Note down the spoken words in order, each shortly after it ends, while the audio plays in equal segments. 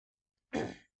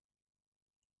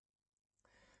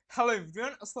Hello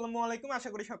everyone, আসসালামু আলাইকুম। আশা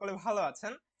করি সকলে ভালো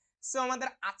আছেন। সো আমাদের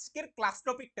আজকের ক্লাস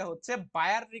টপিকটা হচ্ছে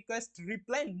buyer request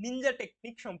reply Ninja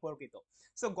technique সম্পর্কিত।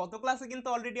 সো গত ক্লাসে কিন্তু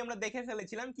অলরেডি আমরা দেখে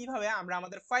ফেলেছিলাম কিভাবে আমরা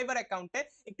আমাদের ফাইবার অ্যাকাউন্টে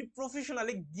একটি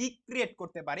প্রফেশনালি গিগ ক্রিয়েট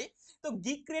করতে পারি। তো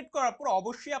গিগ ক্রিয়েট করার পর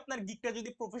অবশ্যই আপনার গিগটা যদি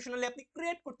প্রফেশনালি আপনি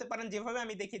ক্রিয়েট করতে পারেন যেভাবে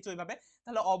আমি দেখিয়েছি ওইভাবে,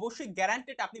 তাহলে অবশ্যই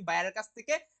গ্যারান্টেড আপনি বায়ারের কাছ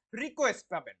থেকে রিকোয়েস্ট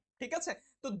পাবেন। ঠিক আছে?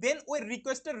 তো দেন ওই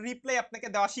রিকোয়েস্টের রিপ্লাই আপনাকে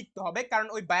দেওয়া শিখতে হবে, কারণ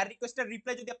ওই বায়ার রিকোয়েস্টের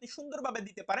রিপ্লাই যদি আপনি সুন্দরভাবে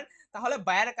দিতে পারেন তাহলে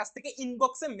বায়ারের কাছ থেকে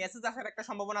ইনবক্সে মেসেজ আসার একটা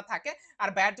সম্ভাবনা থাকে। আর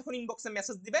বায়ার যখন ইনবক্সে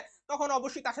মেসেজ দিবে তখন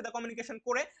অবশ্যই তার সাথে কমিউনিকেশন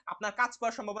করে আপনার কাজ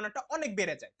পাওয়ার সম্ভাবনাটা অনেক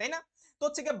বেড়ে যায়, তাই না? তো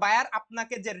হচ্ছে গিয়ে বায়ার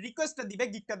আপনাকে যে রিকোয়েস্টটা দিবে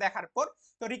গিগটা দেখার পর,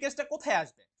 তো রিকোয়েস্টটা কোথায়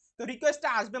আসবে? তো রিকোয়েস্টটা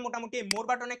আসবে মোটামুটি এই মোর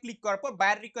বাটনে ক্লিক করার পর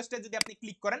বায়ার রিকোয়েস্টে যদি আপনি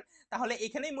ক্লিক করেন তাহলে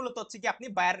এখানেই মূলত হচ্ছে কি আপনি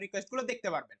বায়ার রিকোয়েস্টগুলো দেখতে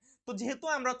পারবেন। তো যেহেতু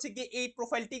আমরা হচ্ছে কি এই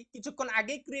প্রোফাইলটি কিছুক্ষণ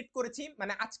আগেই ক্রিয়েট করেছি,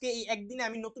 মানে আজকে এই একদিনে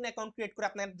আমি নতুন অ্যাকাউন্ট ক্রিয়েট করে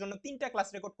আপনার জন্য 3টা ক্লাস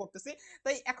রেকর্ড করতেছি,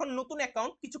 তাই এখন নতুন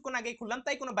অ্যাকাউন্ট কিছুক্ষণ আগেই খুললাম,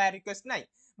 তাই কোনো বায়ার রিকোয়েস্ট নাই।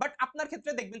 বাট আপনার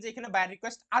ক্ষেত্রে দেখবেন যে এখানে বায়ার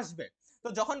রিকোয়েস্ট আসবে। তো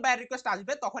যখন বায়ার রিকোয়েস্ট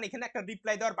আসবে তখন এখানে একটা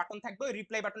রিপ্লাই দেওয়ার বাটন থাকবে, ওই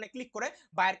রিপ্লাই বাটনে ক্লিক করে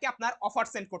বায়ারকে আপনার অফার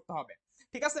সেন্ড করতে হবে।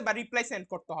 ঠিক আছে, বা রিপ্লাই সেন্ড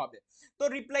করতে হবে। তো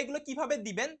রিপ্লাইগুলো কিভাবে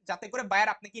দিবেন যাতে করে বায়ার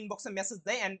আপনাকে ইনবক্সে মেসেজ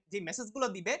দেয়, এন্ড যে মেসেজগুলো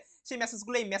দিবে সেই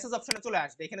মেসেজগুলো এই মেসেজ অপশনে চলে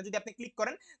আসবে। এখানে যদি আপনি ক্লিক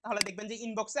করেন তাহলে দেখবেন যে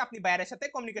ইনবক্সে আপনি বায়ারের সাথে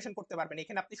কমিউনিকেশন করতে পারবেন।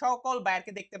 এখানে আপনি সকল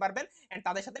বায়ারকে দেখতে পারবেন, এন্ড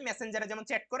তাদের সাথে মেসেঞ্জারে যেমন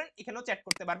চ্যাট করেন এখানেও চ্যাট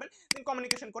করতে পারবেন। দেন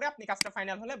কমিউনিকেশন করে আপনি কাজটা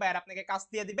ফাইনাল হলে বায়ার আপনাকে কাজ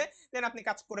দিয়ে দিবে। দেন আপনি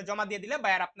কাজ করে জমা দিয়ে দিলে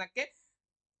বায়ার আপনাকে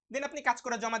দেন আপনি কাজ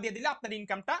করে জমা দিয়ে দিলে আপনার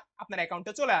ইনকামটা আপনার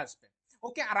অ্যাকাউন্টে চলে আসবে।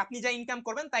 ওকে, আর আপনি যা ইনকাম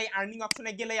করবেন তাই আর্নিং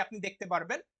অপশনে গেলেই আপনি দেখতে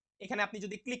পারবেন। এখানে আপনি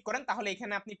যদি ক্লিক করেন তাহলে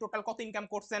এখানে আপনি টোটাল কত ইনকাম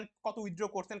করছেন, কত উইথড্র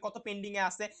করছেন, কত পেন্ডিং এ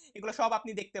আছে, এগুলো সব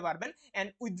আপনি দেখতে পারবেন। এন্ড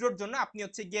উইথড্রর জন্য আপনি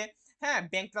হচ্ছে গিয়ে হ্যাঁ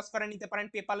ব্যাংক ট্রান্সফারে নিতে পারেন,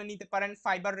 পেপালে নিতে পারেন,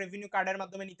 ফাইবার রেভিনিউ কার্ডের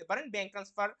মাধ্যমে নিতে পারেন, ব্যাংক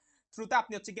ট্রান্সফার থ্রুতে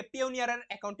আপনি হচ্ছে গিয়ে পেওনিয়ারের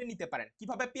অ্যাকাউন্টে নিতে পারেন।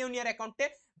 কিভাবে পেওনিয়ার অ্যাকাউন্টে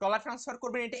ডলার ট্রান্সফার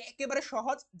করবেন এটা একেবারে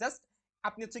সহজ। জাস্ট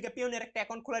আপনি হচ্ছে গিয়ে পেওনিয়ার একটা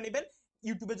অ্যাকাউন্ট খুলে নেবেন।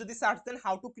 ইউটিউবে যদি search then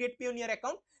how to create pioneer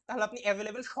account তাহলে আপনি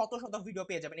অ্যাভেলেবেল শত শত ভিডিও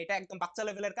পেয়ে যাবেন। এটা একদম বাচ্চা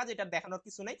লেভেলের কাজ, এটা দেখানোর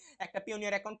কিছু নেই। একটা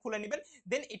পিওনিয়ার অ্যাকাউন্ট খুলে নেবেন,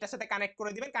 দেন এটার সাথে কানেক্ট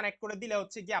করে দিবেন। কানেক্ট করে দিলে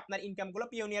হচ্ছে গিয়ে আপনার ইনকামগুলো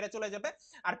পিওনিয়ারে চলে যাবে।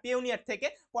 আর পিওনিয়ার থেকে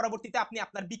পরবর্তীতে আপনি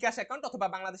আপনার বিকাশ অ্যাকাউন্ট অথবা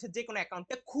বাংলাদেশের যে কোনো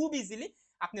অ্যাকাউন্টে খুব ইজিলি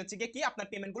আপনি হচ্ছে গিয়ে কি আপনার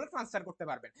পেমেন্টগুলো ট্রান্সফার করতে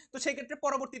পারবেন। তো সেই ক্ষেত্রে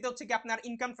পরবর্তীতে হচ্ছে কি আপনার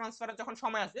ইনকাম ট্রান্সফারের যখন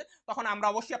সময় আসবে তখন আমরা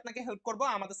অবশ্যই আপনাকে হেল্প করব।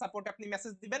 আমাদের সাপোর্টে আপনি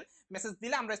মেসেজ দিবেন, মেসেজ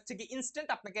দিলে আমরা হচ্ছে কি ইনস্ট্যান্ট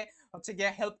আপনাকে হচ্ছে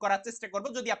গিয়ে হেল্প করার চেষ্টা করব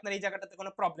যদি আপনার এই জায়গাটাতে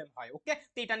কোনো প্রবলেম হয়। ওকে,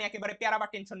 তো এটা নিয়ে একেবারে প্যারা বা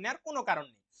টেনশন নেওয়ার কোনো কারণ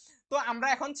নেই। তো আমরা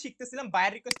এখন শিখতেছিলাম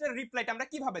বায়ার রিকোয়েস্টের রিপ্লাইটা আমরা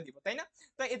কিভাবে দিব, তাই না?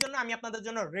 তো এজন্য আমি আপনাদের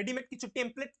জন্য রেডিমেড কিছু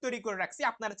টেমপ্লেট তৈরি করে রাখছি,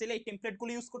 আপনারা চাইলে এই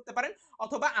টেমপ্লেটগুলো ইউজ করতে পারেন,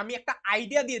 অথবা আমি একটা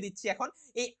আইডিয়া দিয়ে দিচ্ছি এখন,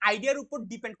 এই আইডিয়ার উপর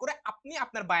ডিপেন্ড করে আপনি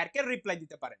আপনার বায়ারকে রিপ্লাই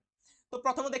দিতে পারেন। তো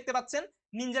প্রথমে দেখতে পাচ্ছেন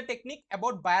Ninja technique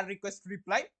about buyer request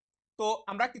reply. তো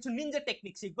আমরা কিছু নিনজা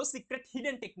টেকনিক শিখবো, সিক্রেট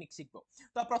হিডেন টেকনিক শিখবো।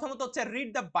 তো প্রথমত হচ্ছে read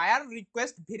the buyer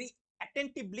request very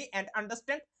attentively and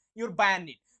understand your buyer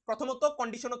need. প্রথমত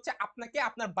কন্ডিশন হচ্ছে আপনাকে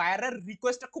আপনার বায়ারের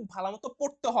রিকোয়েস্টটা খুব ভালো মতো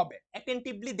পড়তে হবে,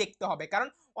 অ্যাটেন্টিভলি দেখতে হবে। কারণ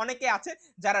অনেকে আছে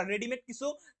যারা রেডিমেড কিছু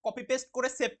কপি পেস্ট করে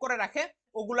সেভ করে রাখে,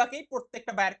 ওগুলাকেই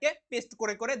প্রত্যেকটা বায়ারকে পেস্ট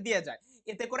করে করে দিয়ে যায়।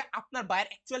 এতে করে আপনার বায়ার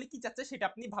অ্যাকচুয়ালি কি চাচ্ছে সেটা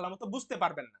আপনি ভালো মতো বুঝতে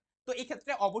পারবেন না। তো এই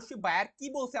ক্ষেত্রে অবশ্যই বায়ার কি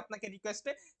বলছে আপনাকে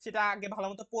রিকোয়েস্টে সেটা আগে ভালো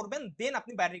মতো পড়বেন, দেন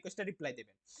আপনি বায়ার রিকোয়েস্টে রিপ্লাই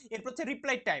দেবেন। এরপর হচ্ছে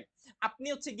রিপ্লাই টাইম। আপনি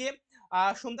হচ্ছে গিয়ে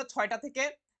সন্ধ্যা 6টা থেকে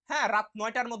হ্যাঁ রাত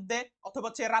 9টার মধ্যে, অথবা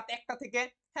হচ্ছে রাত 1টা থেকে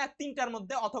হ্যাঁ 3টার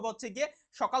মধ্যে, অথবা হচ্ছে গিয়ে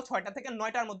সকাল 6টা থেকে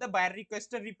 9টার মধ্যে বায়ার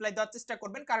রিকোয়েস্টের রিপ্লাই দেওয়ার চেষ্টা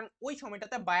করবেন, কারণ ওই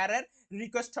সময়টাতে বায়ারের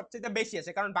রিকোয়েস্ট সবচেয়ে বেশি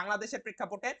আছে। কারণ বাংলাদেশের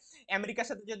প্রেক্ষাপটে আমেরিকার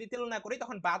সাথে যদি তুলনা করি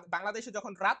তখন বাংলাদেশে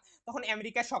যখন রাত তখন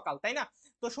আমেরিকায় সকাল, তাই না?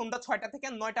 তো সন্ধ্যা 6টা থেকে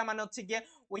 9টা মানে হচ্ছে গিয়ে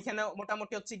ওইখানে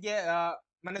মোটামুটি হচ্ছে গিয়ে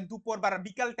মানে দুপুর বা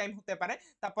বিকাল টাইম হতে পারে।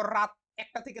 তারপর রাত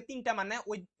 1টা থেকে 3টা মানে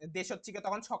ওই দেশ হচ্ছে গিয়ে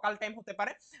তখন সকাল টাইম হতে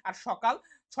পারে। আর সকাল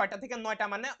 6টা থেকে 9টা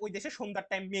মানে ওই দেশে সন্ধ্যার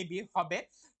টাইম মেবি হবে।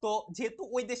 তো যেহেতু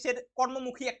ওই দেশের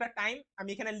কর্মমুখী একটা টাইম আমি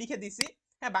এখানে লিখে দিছি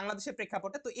হ্যাঁ বাংলাদেশের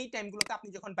প্রেক্ষাপটে, তো এই টাইমগুলোতে আপনি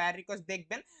যখন বায়ার রিকোয়েস্ট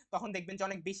দেখবেন তখন দেখবেন যে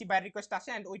অনেক বেশি বায়ার রিকোয়েস্ট আসে,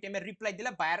 এন্ড ওই টাইমে রিপ্লাই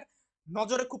দিলে বায়ার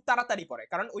নজরে খুব তাড়াতাড়ি পড়ে,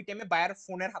 কারণ ওই টাইমে বায়ার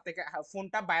ফোনের হাতে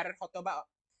ফোনটা বায়ারের হয়তো বা,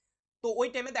 তো ওই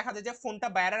টাইমে দেখা যায় যে ফোনটা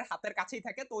বায়ারের হাতের কাছেই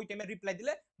থাকে। তো ওই টাইমে রিপ্লাই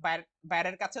দিলে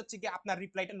বায়ারের কাছে হচ্ছে কি আপনার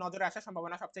রিপ্লাইটা নজরে আসার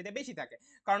সম্ভাবনা সবচেয়ে বেশি থাকে।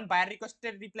 কারণ বায়ার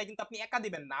রিকোয়েস্টের রিপ্লাই কিন্তু আপনি একা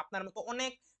দিবেন না, আপনার মতো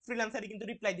অনেক ফ্রিল্যান্সারই কিন্তু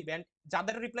রিপ্লাই দিবেন।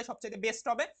 যাদের রিপ্লাই সবচেয়ে বেস্ট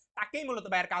হবে তাকেই মূলত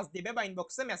বায়ার কাজ দিবে বা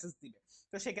ইনবক্সে মেসেজ দিবে।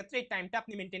 তো সেক্ষেত্রে এই টাইমটা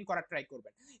আপনি মেনটেন করার ট্রাই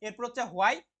করবেন। এরপর হচ্ছে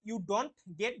why you don't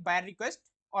get buyer request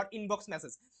or inbox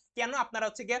message. কেন আপনারা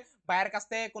হচ্ছে গিয়ে বায়ার কাছ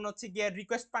থেকে কোনো হচ্ছে গিয়ে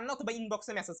রিকোয়েস্ট পান না অথবা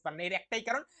ইনবক্সে মেসেজ পান না? এর একটাই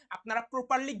কারণ, আপনারা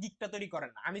প্রপারলি গিগটা তৈরি করেন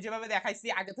না। আমি যেভাবে দেখাইছি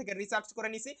আগে থেকে রিসার্চ করে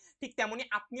নিছি, ঠিক তেমনি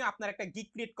আপনিও আপনার একটা গিগ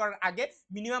ক্রিয়েট করার আগে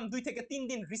মিনিমাম 2 থেকে 3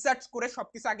 দিন রিসার্চ করে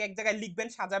সবকিছু আগে এক জায়গায় লিখবেন,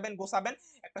 সাজাবেন, গোছাবেন,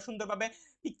 একটা সুন্দরভাবে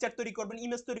পিকচার তৈরি করবেন,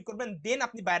 ইমেজ তৈরি করবেন, দেন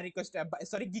আপনি বায়ার রিকোয়েস্ট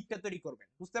গিগটা তৈরি করবেন।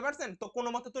 বুঝতে পারছেন? তো কোনো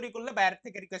মতে তৈরি করলে বায়ার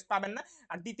থেকে রিকোয়েস্ট পাবেন না।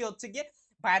 আর দ্বিতীয় হচ্ছে গিয়ে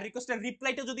বায়ার রিকোয়েস্টের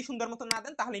রিপ্লাইটা যদি সুন্দর মতো না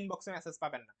দেন তাহলে ইনবক্সে মেসেজ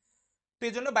পাবেন না। তো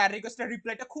এই জন্য বায়ার রিকোয়েস্টের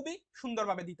রিপ্লাইটা খুবই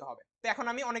সুন্দরভাবে দিতে হবে। তো এখন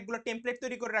আমি অনেকগুলো টেমপ্লেট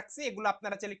তৈরি করে রাখছি, এগুলো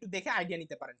আপনারা চাইলে একটু দেখে আইডিয়া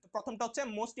নিতে পারেন। তো প্রথমটা হচ্ছে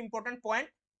most important point,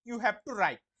 you have to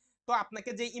right. তো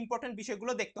আপনাকে যে ইম্পর্টেন্ট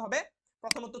বিষয়গুলো দেখতে হবে,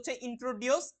 প্রথমত হচ্ছে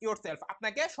ইন্ট্রোডিউস ইউরসেলফ।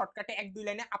 আপনাকে শর্টকাটে 1-2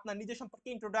 লাইনে আপনার নিজের সম্পর্কে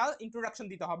ইন্ট্রোডাকশন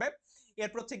দিতে হবে।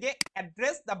 এরপর হচ্ছে গিয়ে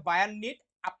অ্যাড্রেস দ্য বায়ার নিড।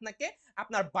 আপনাকে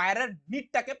আপনার বায়ারের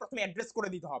নিডটাকে প্রথমে অ্যাড্রেস করে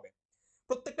দিতে হবে।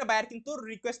 প্রত্যেকটা বায়ার কিন্তু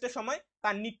রিকোয়েস্টের সময়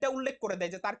তার নিডটা উল্লেখ করে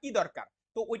দেয় যে তার কি দরকার।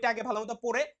 তো ওইটা আগে ভালো মতো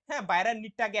পড়ে, হ্যাঁ, বায়ারের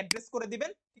নিডটা আগে অ্যাড্রেস করে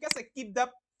দিবেন। ঠিক আছে? Keep the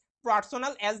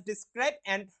personal as describe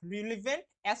and relevant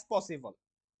as possible.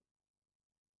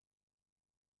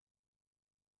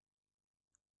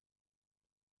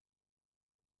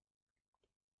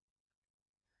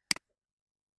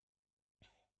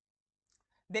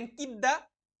 Then keep the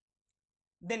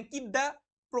then keep the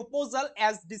proposal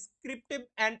as descriptive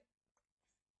and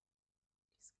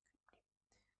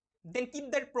then keep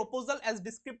that proposal as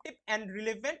descriptive and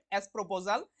relevant as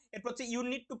proposal. এরপর হচ্ছে you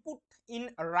need to put in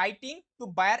writing to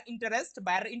buyer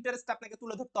interest আপনাকে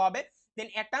তুলে ধরতে হবে। then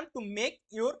attempt to make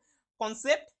your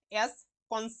concept as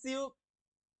consu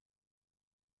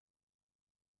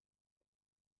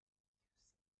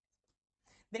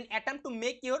then attempt to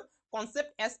make your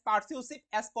concept as persuasive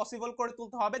as possible করে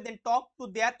তুলতে হবে। then talk to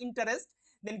their interest,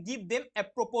 then give them a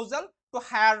proposal to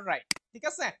hire right। ঠিক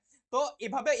আছে? তো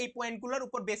এভাবে এই পয়েন্টগুলোর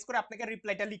উপর base করে আপনাকে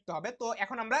রিপ্লাইটা লিখতে হবে। তো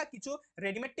এখন আমরা কিছু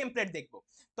রেডিমেড টেমপ্লেট দেখব।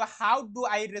 তো how do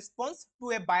I response to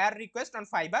A buyer request on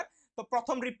fibre. তো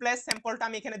প্রথম রিপ্লাই স্যাম্পলটা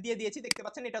আমি এখানে দিয়ে দিয়েছি, দেখতে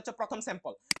পাচ্ছেন, এটা হচ্ছে প্রথম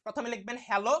স্যাম্পল। প্রথমে লিখবেন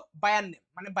হ্যালো বায়ার নেম,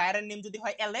 মানে বায়ারের নেম যদি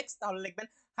হয় অ্যালেক্স তাহলে লিখবেন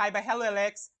হাই বা hello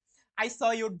Alex, I saw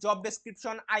your job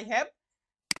description, I have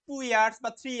 2 years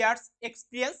বা 3 years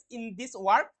experience in this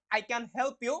work, I can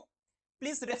help you,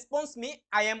 please respond me,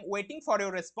 I am waiting for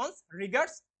your response,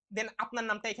 regards। দেন আপনার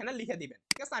নামটা এখানে লিখে দিবেন।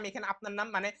 ঠিক আছে? আমি এখানে আপনার নাম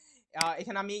মানে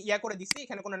এখানে আমি করে দিছি,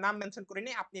 এখানে কোনো নাম মেনশন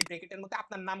করিনি, আপনি ব্র্যাকেটের মধ্যে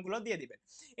আপনার নামগুলো দিয়ে দিবেন।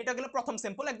 এটা হলো প্রথম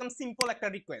স্যাম্পল, একদম সিম্পল একটা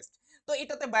রিকোয়েস্ট। তো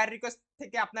এটাতে বায়ার রিকোয়েস্ট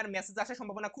থেকে আপনার মেসেজ আসার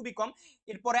সম্ভাবনা খুবই কম।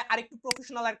 এরপরে আরেকটু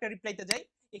প্রফেশনাল একটা রিপ্লাইতে যাই।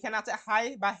 এখানে আছে হাই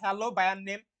বা hello buyer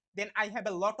name, then I have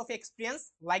a lot of experience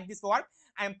like this work,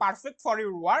 I am perfect for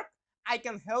your work, I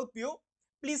can help you,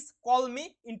 please call me,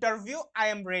 interview, I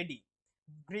am ready,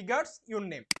 regards your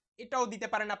name। এটাও দিতে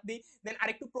পারেন আপনি। দেন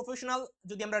আরেকটু professional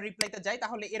যদি আমরা রিপ্লাইতে যাই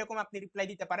তাহলে এরকম আপনি রিপ্লাই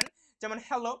দিতে পারেন, যেমন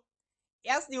hello,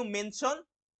 as you mention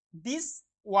this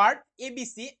word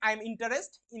abc, I am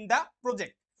interested in the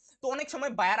project। তো অনেক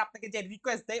সময় বায়ার আপনাকে যে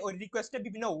রিকোয়েস্ট দেয় ওই রিকোয়েস্টে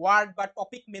বিভিন্ন ওয়ার্ড বা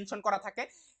টপিক মেনশন করা থাকে,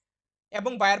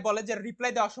 এবং বায়ার বলে যে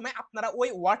রিপ্লাই দেওয়ার সময় আপনারা ওই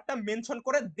ওয়ার্ডটা মেনশন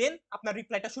করে দেন আপনার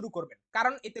রিপ্লাইটা শুরু করবেন।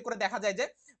 কারণ এতে করে দেখা যায় যে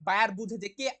বায়ার বুঝে যে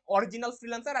কে অরিজিনাল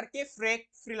ফ্রিল্যান্সার আর কে ফেক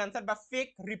ফ্রিল্যান্সার বা ফেক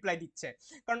রিপ্লাই দিচ্ছে।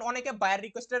 কারণ অনেকে বায়ার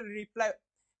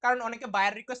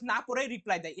রিকোয়েস্ট না পড়েই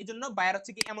রিপ্লাই দেয়, এই জন্য বায়ার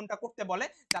হচ্ছে কি এমনটা করতে বলে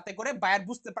যাতে করে বায়ার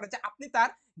বুঝতে পারে যে আপনি তার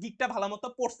গিগটা ভালো মতো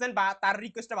পড়ছেন বা তার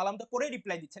রিকোয়েস্টটা ভালো মতো পড়ে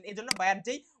রিপ্লাই দিচ্ছেন। এই জন্য বায়ার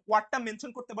যেই ওয়ার্ডটা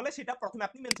মেনশন করতে বলে সেটা প্রথমে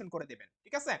আপনি মেনশন করে দেবেন।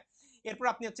 ঠিক আছে? এরপর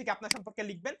আপনি হচ্ছে কি আপনার সম্পর্কে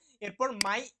লিখবেন। এরপর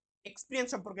মাই এক্সপিরিয়েন্স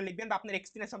সম্পর্কে লিখবেন বা আপনার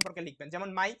এক্সপিরিয়েন্স সম্পর্কে লিখবেন, যেমন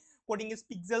মাই coding is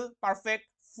pixel perfect,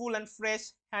 full and fresh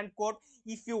hand code,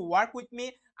 if you work with me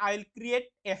I will create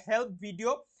a help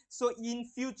video, so in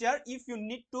future if you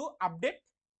need to update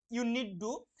you need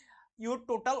do your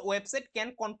total website can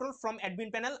control from admin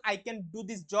panel, I can do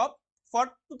this job for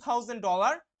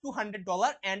 $2000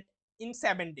 $200 and in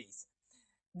 7 days।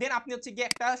 দেন আপনি হচ্ছে গিয়ে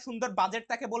একটা সুন্দর budget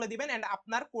তাকে বলে দিবেন and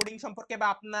আপনার coding সম্পর্কে বা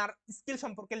আপনার স্কিল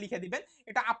সম্পর্কে লিখে দিবেন।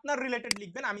 এটা আপনার রিলেটেড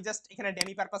লিখবেন, আমি জাস্ট এখানে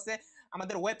ডেমি পারপাসে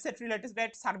আমাদের ওয়েবসাইট রিলেটেড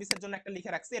সার্ভিসের জন্য একটা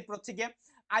লিখে রাখছি। এরপর হচ্ছে গিয়ে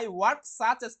I work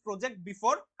such as project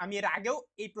before, আমি এর আগেও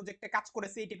এই প্রজেক্টে কাজ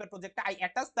করেছি, এই টাইপের প্রজেক্টে I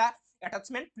attach the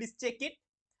attachment, please check it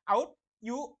out,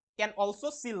 you can also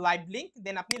see live link.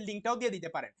 দেন আপনি লিঙ্কটাও দিয়ে দিতে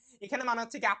পারেন। এখানে মানে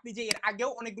হচ্ছে কি আপনি যে এর আগেও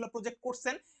অনেকগুলো প্রজেক্ট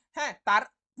করছেন, হ্যাঁ, তার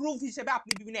প্রুফ হিসেবে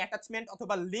আপনি বিভিন্ন অ্যাটাচমেন্ট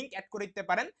অথবা লিঙ্ক অ্যাড করে দিতে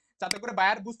পারেন যাতে করে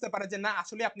বায়ার বুঝতে পারে যে না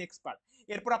আসলে আপনি এক্সপার্ট।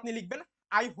 এরপর আপনি লিখবেন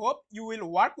I hope you will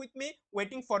work with me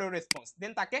waiting for your response.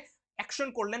 দেন তাকে অ্যাকশন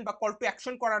করলেন বা কল টু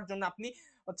অ্যাকশন করার জন্য আপনি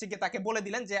হচ্ছে গিয়ে তাকে বলে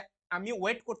দিলেন যে আমি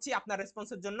ওয়েট করছি আপনার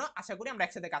রেসপন্সের জন্য, আশা করি আমরা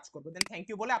একসাথে কাজ করবো। দেন থ্যাংক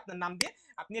ইউ বলে আপনার নাম দিয়ে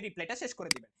আপনি রিপ্লাইটা শেষ করে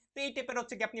দিবেন। তো এই টাইপের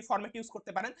হচ্ছে কি আপনি ফরম্যাট ইউজ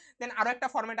করতে পারেন। দেন আরো একটা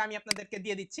ফরম্যাট আমি আপনাদেরকে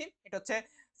দিয়ে দিচ্ছি, এটা হচ্ছে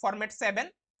ফরম্যাট 7,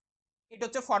 এটা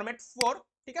হচ্ছে ফরম্যাট 4।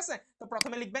 ঠিক আছে? তো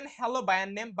প্রথমে লিখবেন হ্যালো বায়ার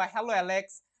নেম বা hello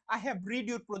Alex, I have read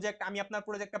your project, আমি আপনার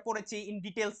প্রজেক্টটা পড়েছি ইন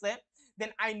ডিটেলসে,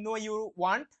 then I know you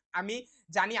want, আমি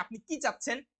জানি আপনি কি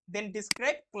চাচ্ছেন, দেন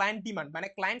ডিসক্রাইব ক্লায়েন্ট ডিমান্ড, মানে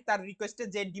ক্লায়েন্ট তার রিকোয়েস্টে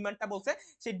যে ডিমান্ডটা বলছে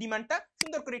সেই ডিমান্ডটা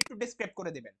সুন্দর করে একটু ডিসক্রাইব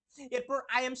করে দেবেন। এরপর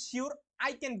I am sure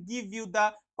I can give you the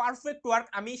perfect work,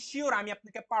 আমি শিওর আমি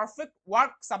আপনাকে পারফেক্ট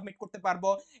ওয়ার্ক সাবমিট করতে পারবো,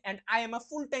 and I am a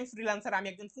full time freelancer, আমি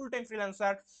একজন full time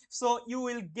freelancer, so you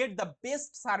will get the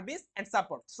best service and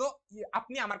support, so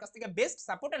আপনি আমার কাছ থেকে বেস্ট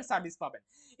সাপোর্ট এন্ড সার্ভিস পাবেন।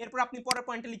 এরপর আপনি পরের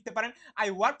পয়েন্টে লিখতে পারেন I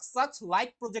work such like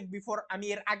project before, আমি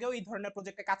এর আগেও এই ধরনের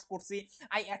প্রজেক্টে কাজ করছি,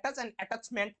 I attach an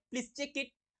attachment please check it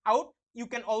out, you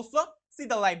can also see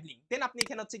the live link, দেন আপনি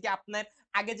এখানে হচ্ছে কি আপনার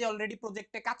আগে যে অলরেডি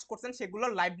প্রজেক্টে কাজ করছেন সেগুলো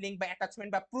লাইভ লিঙ্ক বা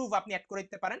অ্যাটাচমেন্ট বা প্রুফ আপনি অ্যাড করে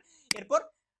দিতে পারেন। এরপর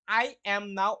I am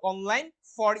now online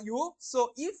for you, so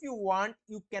if you want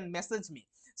you can message me,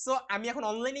 so আমি এখন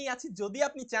অনলাইনেই আছি, যদি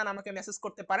আপনি চান আমাকে মেসেজ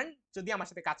করতে পারেন, যদি আমার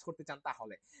সাথে কাজ করতে চান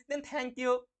তাহলে, দেন থ্যাংক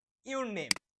ইউ, ইউর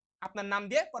নেম, আপনার নাম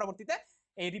দিয়ে পরবর্তীতে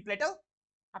এই রিপ্লাইটা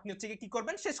আপনি হচ্ছে কি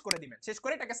করবেন, শেষ করে দিবেন, শেষ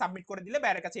করে এটাকে সাবমিট করে দিলে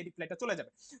বাইরের কাছে এই রিপ্লাইটা চলে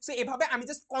যাবে। সো এভাবে আমি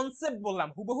জাস্ট কনসেপ্ট বললাম,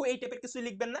 হুবহু এই টাইপের কিছু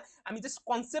লিখবেন না, আমি জাস্ট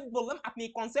কনসেপ্ট বললাম, আপনি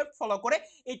এই কনসেপ্ট ফলো করে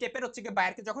এই টাইপের হচ্ছে কি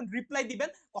বাইরকে যখন রিপ্লাই দিবেন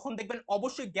তখন দেখবেন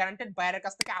অবশ্যই গ্যারান্টেড বাইরের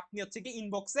কাছ থেকে আপনি হচ্ছে কি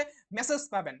ইনবক্সে মেসেজ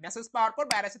পাবেন, মেসেজ পাওয়ার পর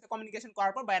বাইরের সাথে কমিউনিকেশন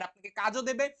করার পর বাইরে আপনাকে কাজও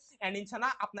দেবে, এন্ড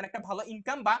ইনশাআল্লাহ আপনার একটা ভালো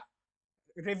ইনকাম বা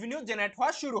রেভিনিউ জেনারেট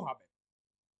হওয়া শুরু হবে,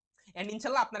 এন্ড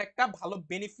ইনশাআল্লাহ আপনার একটা ভালো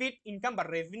বেনিফিট ইনকাম বা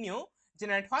রেভিনিউ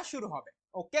জেনারেট হওয়া শুরু হবে।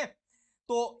 ওকে,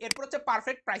 তো এরপর হচ্ছে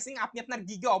পারফেক্ট প্রাইসিং, আপনি আপনার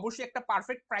গিগে অবশ্যই একটা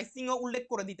পারফেক্ট প্রাইসিং ও উল্লেখ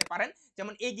করে দিতে পারেন,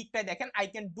 যেমন এই গিগটাই দেখেন I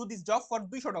can do this job for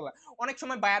 $200, অনেক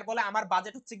সময় বায়ার বলে আমার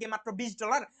বাজেট হচ্ছে গিয়ে মাত্র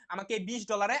 $20, আমাকে এই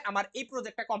 $20 আমার এই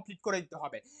প্রজেক্টটা কমপ্লিট করে দিতে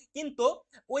হবে, কিন্তু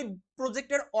ওই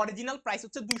প্রজেক্টের অরিজিনাল প্রাইস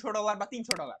হচ্ছে $200 বা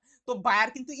 $300, তো বায়ার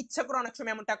কিন্তু ইচ্ছা করে অনেক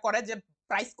সময় এমনটা করে যে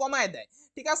প্রাইস কমায় দেয়,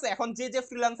 ঠিক আছে, এখন যে যে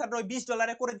ফ্রিল্যান্সাররা ওই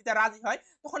 $20 করে দিতে রাজি হয়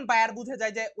তখন বায়ার বুঝে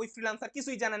যায় যে ওই ফ্রিল্যান্সার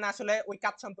কিছুই জানে না আসলে ওই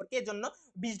কাজ সম্পর্কে, এজন্য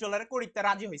 $20 করে দিতে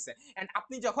রাজি হয়েছে, এন্ড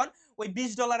আপনি যখন ওই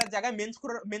 $20 জায়গায়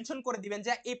মেনশন করে দিবেন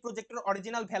যে এই প্রজেক্টের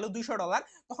অরিজিনাল ভ্যালু $200,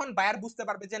 তখন বায়ার বুঝতে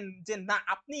পারবে যে যে না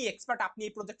আপনি এক্সপার্ট, আপনি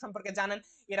এই প্রজেক্ট সম্পর্কে জানেন,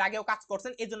 এর আগেও কাজ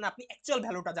করছেন, এজন্য আপনি অ্যাকচুয়াল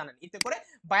ভ্যালুটা জানেন, এতে করে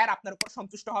বায়ার আপনার উপর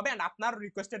সন্তুষ্ট হবে এন্ড আপনার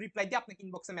রিকোয়েস্টের রিপ্লাই দিয়ে আপনাকে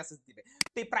ইনবক্সে মেসেজ দিবে।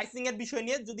 তো এই প্রাইসিং এর বিষয়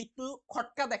নিয়ে যদি একটু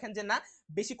খটকা দেখেন যে না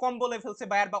বেশি কম বলে ফেলছে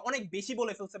বায়ার বা অনেক বেশি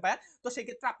বলে ফেলছে বায়ার, তো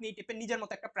সেক্ষেত্রে আপনি এই টাইপের নিজের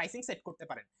মতো একটা প্রাইসিং সেট করতে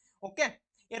পারেন। ওকে,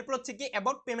 এরপর হচ্ছে কি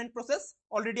অ্যাবাউট পেমেন্ট প্রসেস,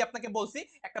 অলরেডি আপনাকে বলছি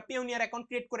একটা পিওনিয়ার অ্যাকাউন্ট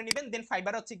ক্রিয়েট করে নেবেন, দেন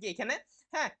ফাইবার হচ্ছে কি এখানে,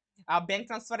 হ্যাঁ, ব্যাংক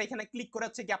ট্রান্সফার এখানে ক্লিক করে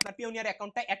হচ্ছে কি আপনার পিওনিয়ার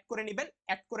অ্যাকাউন্টটা অ্যাড করে নেবেন,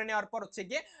 অ্যাড করে নেওয়ার পর হচ্ছে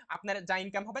গিয়ে আপনার যা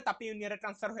ইনকাম হবে তা পিওনিয়ারে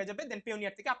ট্রান্সফার হয়ে যাবে, দেন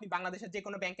পিওনিয়ার থেকে আপনি বাংলাদেশের যে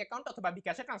কোনো ব্যাংক অ্যাকাউন্ট অথবা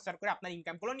বিকাশে ট্রান্সফার করে আপনার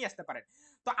ইনকামগুলো নিয়ে আসতে পারেন।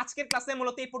 তো আজকের ক্লাসে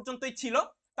মূলত এই পর্যন্তই ছিল।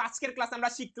 তো আজকের ক্লাসে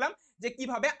আমরা শিখলাম যে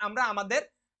কিভাবে আমরা আমাদের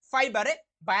ফাইবারে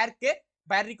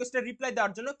বায়ার রিকোয়েস্টের রিপ্লাই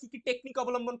দেওয়ার জন্য কি কি টেকনিক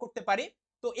অবলম্বন করতে পারি,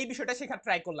 তো এই বিষয়টা শেখার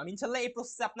ট্রাই করলাম। ইনশাল্লাহ এই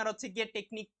প্রসেসে আপনারা হচ্ছে গিয়ে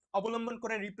টেকনিক অবলম্বন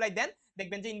করে রিপ্লাই দেন,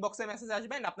 দেখবেন যে ইনবক্সে মেসেজ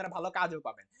আসবে এন্ড আপনারা ভালো কাজও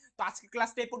পাবেন। তো আজকের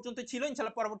ক্লাসটা এই পর্যন্ত ছিল,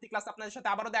 ইনশাল্লাহ পরবর্তী ক্লাস আপনাদের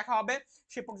সাথে আবারও দেখা হবে,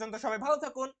 সে পর্যন্ত সবাই ভালো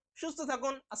থাকুন, সুস্থ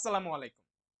থাকুন, আসসালামু আলাইকুম।